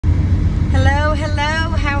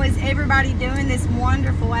everybody doing this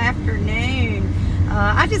wonderful afternoon?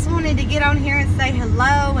 I just wanted to get on here and say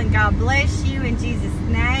hello and God bless you in Jesus'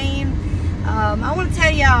 name. I want to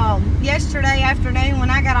tell y'all, yesterday afternoon when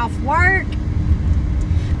I got off work,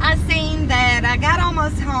 I seen that I got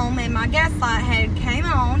almost home and my gas light had came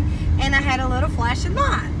on and I had a little flashing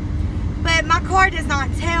light. But my car does not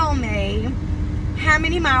tell me how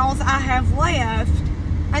many miles I have left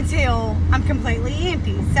until I'm completely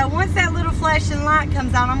empty. So once that little flashing light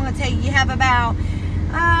comes on, I'm going to tell you have about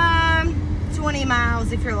 20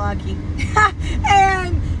 miles if you're lucky.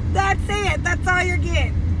 And that's it. That's all you're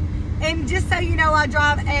getting. And just so you know, I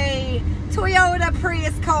drive a Toyota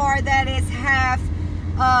Prius car that is half,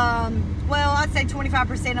 well, I'd say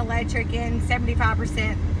 25% electric and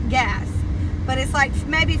 75% gas. But it's like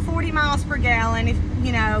maybe 40 miles per gallon, if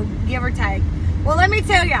you know, give or take. Well, let me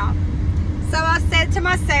tell y'all. So I said to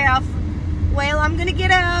myself, well, I'm going to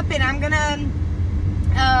get up and I'm going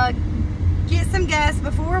to get some gas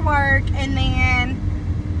before work and then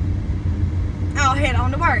I'll head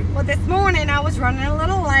on to work. Well, this morning I was running a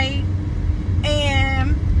little late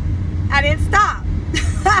and I didn't stop.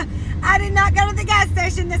 I did not go to the gas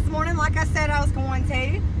station this morning like I said I was going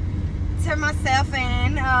to myself,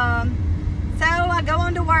 and so I go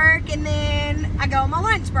on to work and then I go on my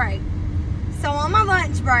lunch break. So on my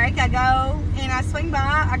lunch break, I go and I swing by,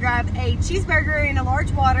 I grab a cheeseburger and a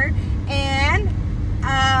large water, and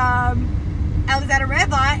I was at a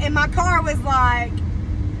red light and my car was like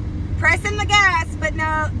pressing the gas, but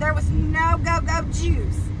no, there was no go-go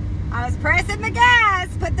juice. I was pressing the gas,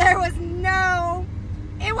 but there was no,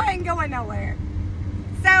 it wasn't going nowhere.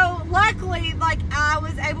 So luckily, like, I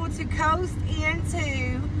was able to coast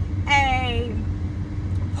into a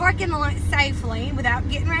parking lot safely without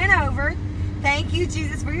getting ran over. Thank you,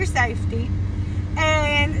 Jesus, for your safety.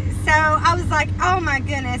 And so I was like, oh my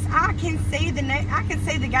goodness, I can see the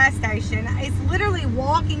gas station. It's literally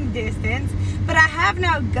walking distance, but I have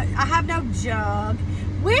no jug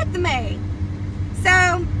with me.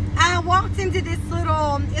 So I walked into this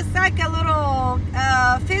little, it's like a little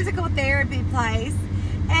physical therapy place,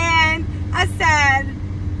 and I said,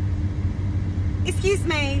 excuse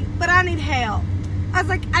me, but I need help. I was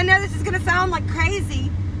like, I know this is gonna sound like crazy,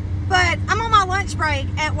 but I'm on my lunch break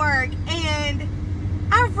at work and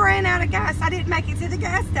I've ran out of gas. I didn't make it to the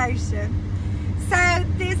gas station. So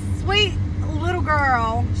this sweet little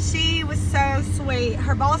girl, she was so sweet.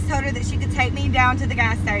 Her boss told her that she could take me down to the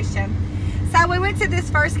gas station. So we went to this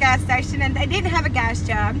first gas station and they didn't have a gas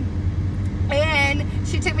jug. And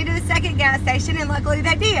she took me to the second gas station and luckily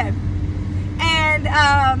they did. And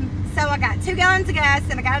so I got 2 gallons of gas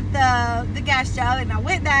and I got the gas jug and I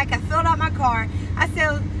went back, I filled out my car. I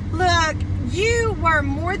said, look, you were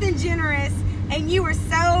more than generous and you were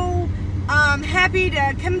so happy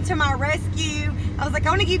to come to my rescue. I was like, I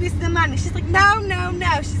want to give you some money. She's like, no, no,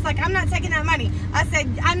 no. She's like, I'm not taking that money. I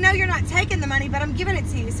said, I know you're not taking the money, but I'm giving it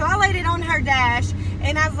to you. So I laid it on her dash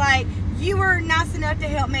and I was like, you were nice enough to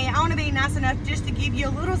help me. I want to be nice enough just to give you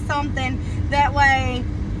a little something. That way,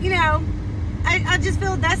 you know, I just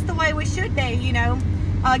feel that's the way we should be, you know.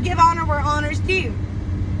 Give honor where honor's due.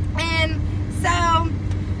 And so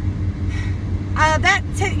that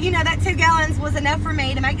 2 gallons was enough for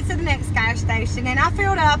me to make it to the next gas station, and I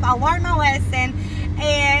filled up. I learned my lesson,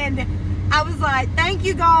 and I was like, thank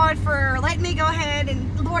you, God, for letting me go ahead, and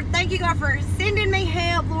Lord, thank you, God, for sending me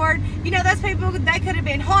help, Lord. You know, those people, they could have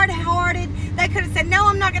been hard-hearted. They could have said, no,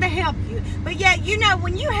 I'm not going to help you. But yet, you know,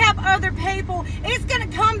 when you help other people, it's going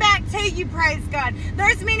to come back to you, praise God.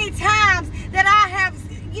 There's many times that I have,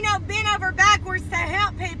 you know, bent over backwards to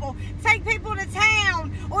help people, take people to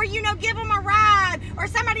town, or, you know, give them a ride, or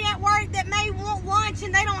somebody at work that may want lunch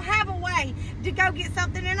and they don't have a way to go get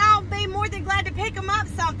something, and I'll be more than glad to pick them up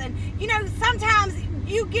something. You know, sometimes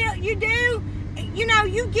you give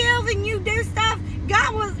and you do stuff,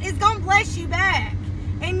 God is going to bless you back.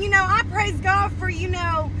 And, you know, I praise God for, you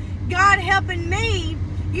know, God helping me.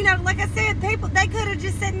 You know, like I said, people, they could have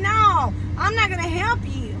just said, no, I'm not going to help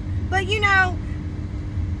you. But, you know,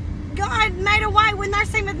 God made a way when there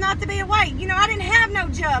seemed not to be a way. You know, I didn't have no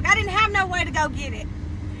jug. I didn't have no way to go get it.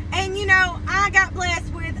 And, you know, I got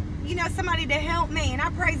blessed with, you know, somebody to help me. And I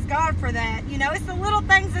praise God for that. You know, it's the little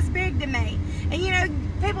things that's big to me. And, you know,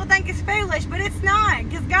 people think it's foolish, but it's not.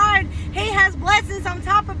 Because God, He has blessings on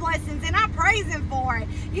top of blessings. And I praise Him for it.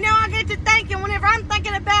 You know, I get to thinking, whenever I'm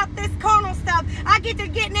thinking about this carnal stuff, I get to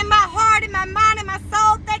getting in my heart and my mind and my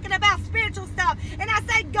soul thinking about spiritual stuff. And I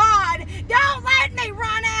say, God, don't let me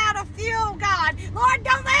run out of fuel, God. Lord,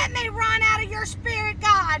 don't let me run out of your spirit,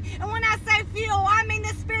 God. And when I say fuel, I mean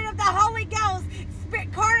the spirit of the Holy Ghost,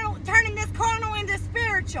 turning this carnal into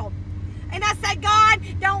spiritual. And I say, God,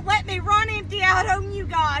 don't let me run empty out on you,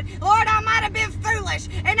 God. Lord, I might have been foolish,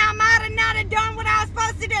 and I might have not have done what I was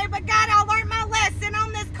supposed to do, but God, I learned my lesson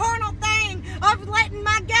on this carnal thing of letting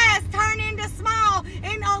my gas turn into small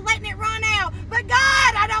and letting it run out. But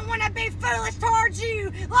God, I don't want to be foolish towards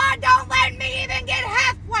you. Lord, don't let me even get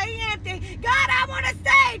halfway empty. God, I want to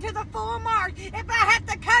stay to the full mark. If I have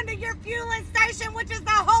to come to your fueling station, which is the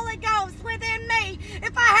Holy Ghost within me,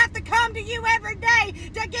 if I have to come to you every day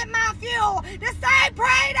to get my fuel, to stay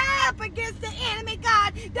prayed up against the enemy,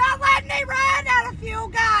 God, don't let me run out of fuel,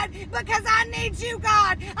 God, because I need you,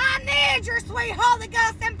 God. I need your sweet Holy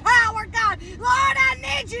Ghost and power, God. Lord, I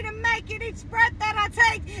need you to make it each breath that I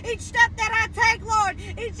take, each step that I take, Lord.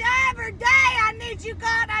 Every day I need you,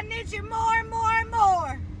 God. I need you more and more and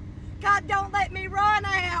more. God, don't let me run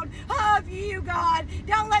out of you, God.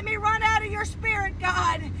 Don't let me run out of your spirit,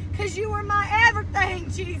 God, because you are my everything,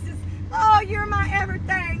 Jesus. Oh, you're my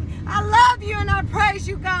everything. I love you and I praise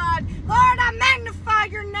you, God. Lord, I magnify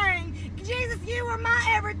your name. Jesus, you are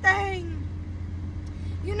my everything.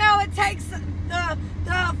 You know, it takes the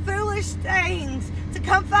foolish things to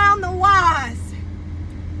confound the wise.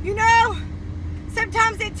 You know,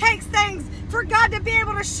 sometimes it takes things for God to be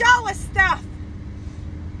able to show us stuff.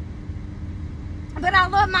 But I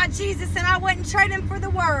love my Jesus, and I wouldn't trade him for the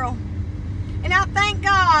world. And I thank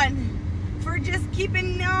God for just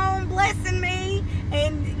keeping on blessing me.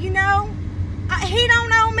 And, you know, he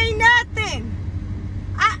don't owe me nothing.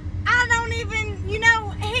 I don't even, you know,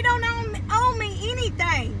 he don't owe me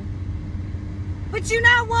anything. But you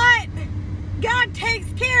know what? God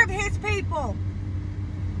takes care of his people.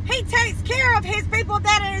 He takes care of his people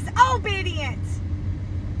that is obedient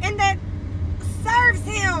and that serves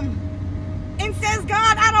him and says,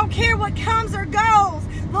 God, I don't care what comes or goes.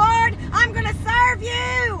 Lord, I'm going to serve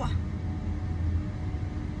you.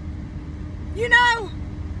 You know,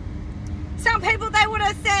 some people, they would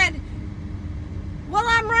have said, well,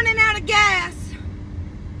 I'm running out of gas.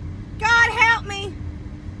 God, help me.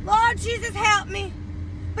 Lord Jesus, help me.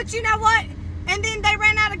 But you know what? And then they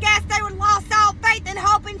ran out of gas. They would have lost all faith and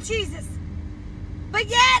hope in Jesus. But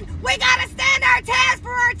yet, we got to stand our test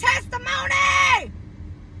for our testimony.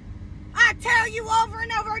 I tell you over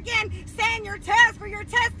and over again, stand your test for your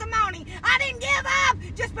testimony. I didn't give up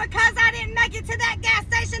just because I didn't make it to that gas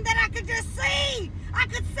station that I could just see. I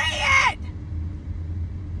could see it.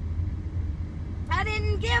 I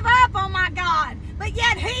didn't give up on my God. But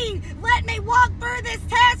yet he let me walk through this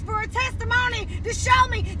test for a testimony to show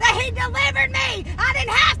me that he delivered me. I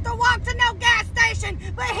didn't have to walk to no gas station,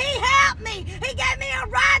 but he helped me. He gave me a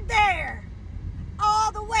ride there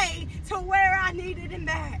all the way to where I needed him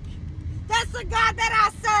back. That's the God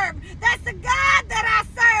that I serve. That's the God that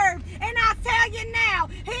I serve. And I tell you now,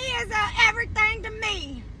 he is everything to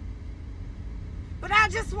me. But I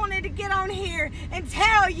just wanted to get on here and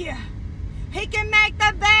tell you, he can make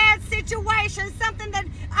the bad situation something that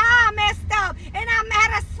I messed up, and I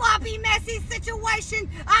had a sloppy, messy situation.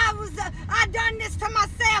 I done this to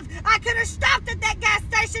myself. I could have stopped at that gas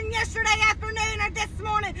station yesterday afternoon or this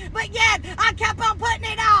morning, but yet I kept on putting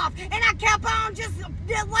it off, and I kept on just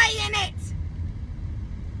delaying it.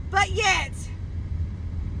 But yet,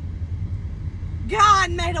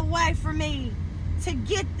 God made a way for me to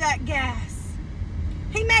get that gas.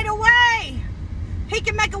 He made a way. He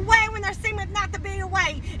can make a way when there seemeth not to be a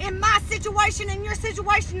way. In my situation, in your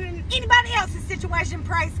situation, in anybody else's situation,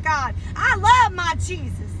 praise God. I love my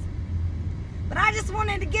Jesus. But I just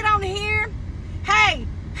wanted to get on here. Hey,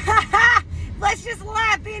 let's just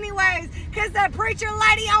laugh anyways, because the preacher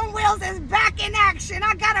lady on wheels is back in action.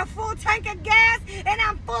 I got a full tank of gas, and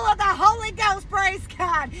I'm full of the Holy Ghost, praise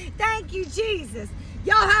God. Thank you, Jesus.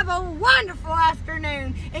 Y'all have a wonderful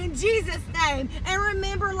afternoon in Jesus' name. And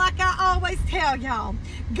remember, like I always tell y'all,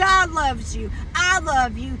 God loves you. I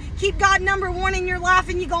love you. Keep God number one in your life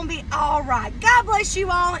and you're going to be all right. God bless you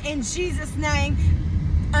all in Jesus' name.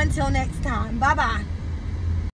 Until next time. Bye-bye.